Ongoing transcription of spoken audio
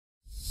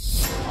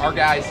Our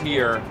guys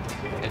here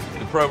at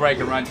the Pro Bike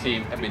and Run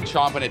team have been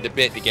chomping at the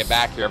bit to get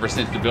back here ever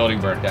since the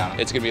building burnt down.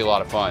 It's going to be a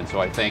lot of fun,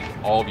 so I thank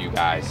all of you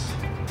guys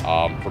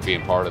for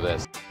being part of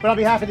this. But on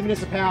behalf of the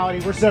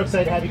municipality, we're so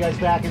excited to have you guys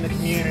back in the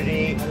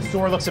community. The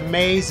store looks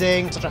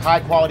amazing, such a high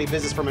quality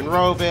business from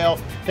Monroeville.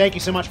 Thank you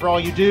so much for all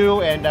you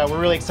do, and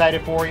we're really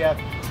excited for you,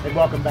 and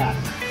welcome back.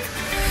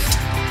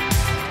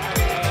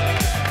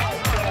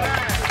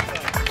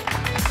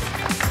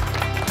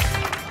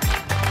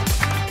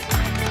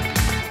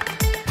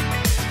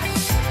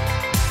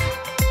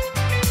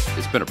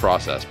 It's been a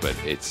process, but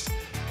it's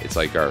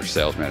like our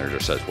sales manager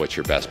says, what's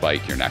your best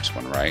bike? Your next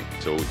one, right?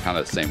 So we're kind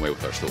of the same way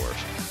with our stores.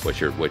 What's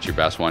your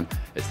best one?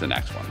 It's the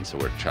next one. So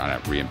we're trying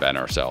to reinvent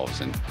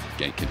ourselves and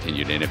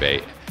continue to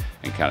innovate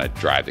and kind of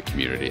drive the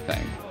community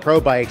thing.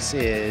 Pro Bikes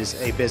is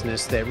a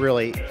business that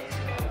really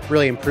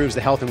improves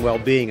the health and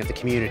well-being of the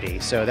community.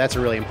 So that's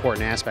a really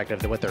important aspect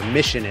of what their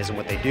mission is and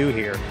what they do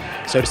here.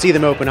 So to see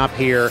them open up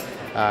here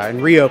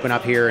and reopen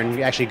up here and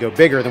actually go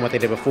bigger than what they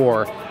did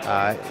before,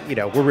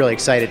 we're really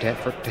excited to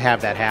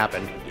have that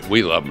happen.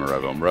 We love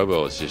Monroeville.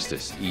 Monroeville is just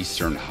this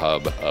eastern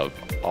hub of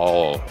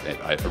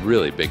a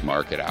really big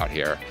market out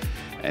here.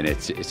 And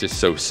it's just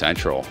so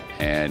central,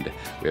 and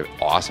we have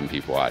awesome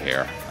people out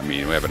here. I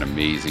mean, we have an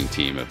amazing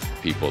team of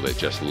people that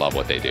just love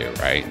what they do,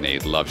 right? And they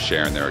love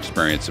sharing their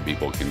experience so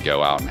people can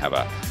go out and have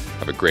a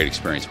great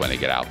experience when they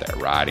get out there,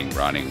 riding,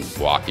 running,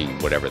 walking,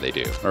 whatever they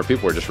do. Our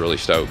people are just really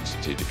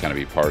stoked to kind of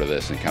be part of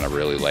this and kind of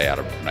really lay out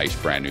a nice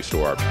brand new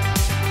store.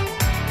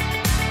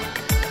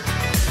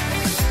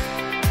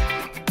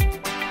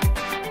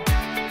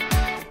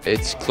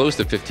 It's close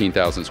to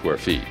 15,000 square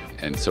feet,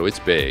 and so it's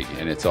big,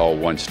 and it's all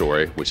one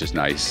story, which is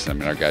nice. I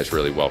mean, our guys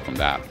really welcome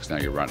that, because now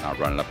you're not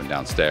running up and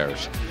down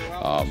stairs.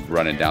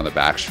 Running down the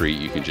back street,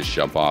 you can just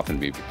jump off and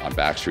be on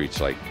back streets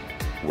like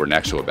we're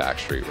next to a back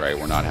street, right?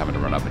 We're not having to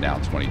run up and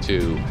down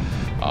 22,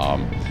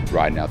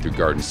 riding out through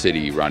Garden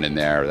City, running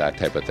there, that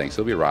type of thing. So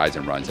there'll be rides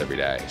and runs every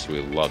day, so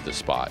we love the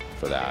spot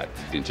for that.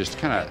 And just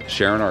kind of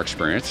sharing our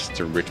experience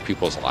to enrich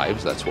people's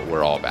lives, that's what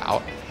we're all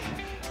about.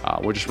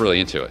 We're just really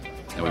into it.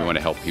 And we want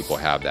to help people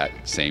have that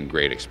same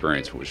great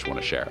experience. We just want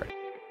to share it.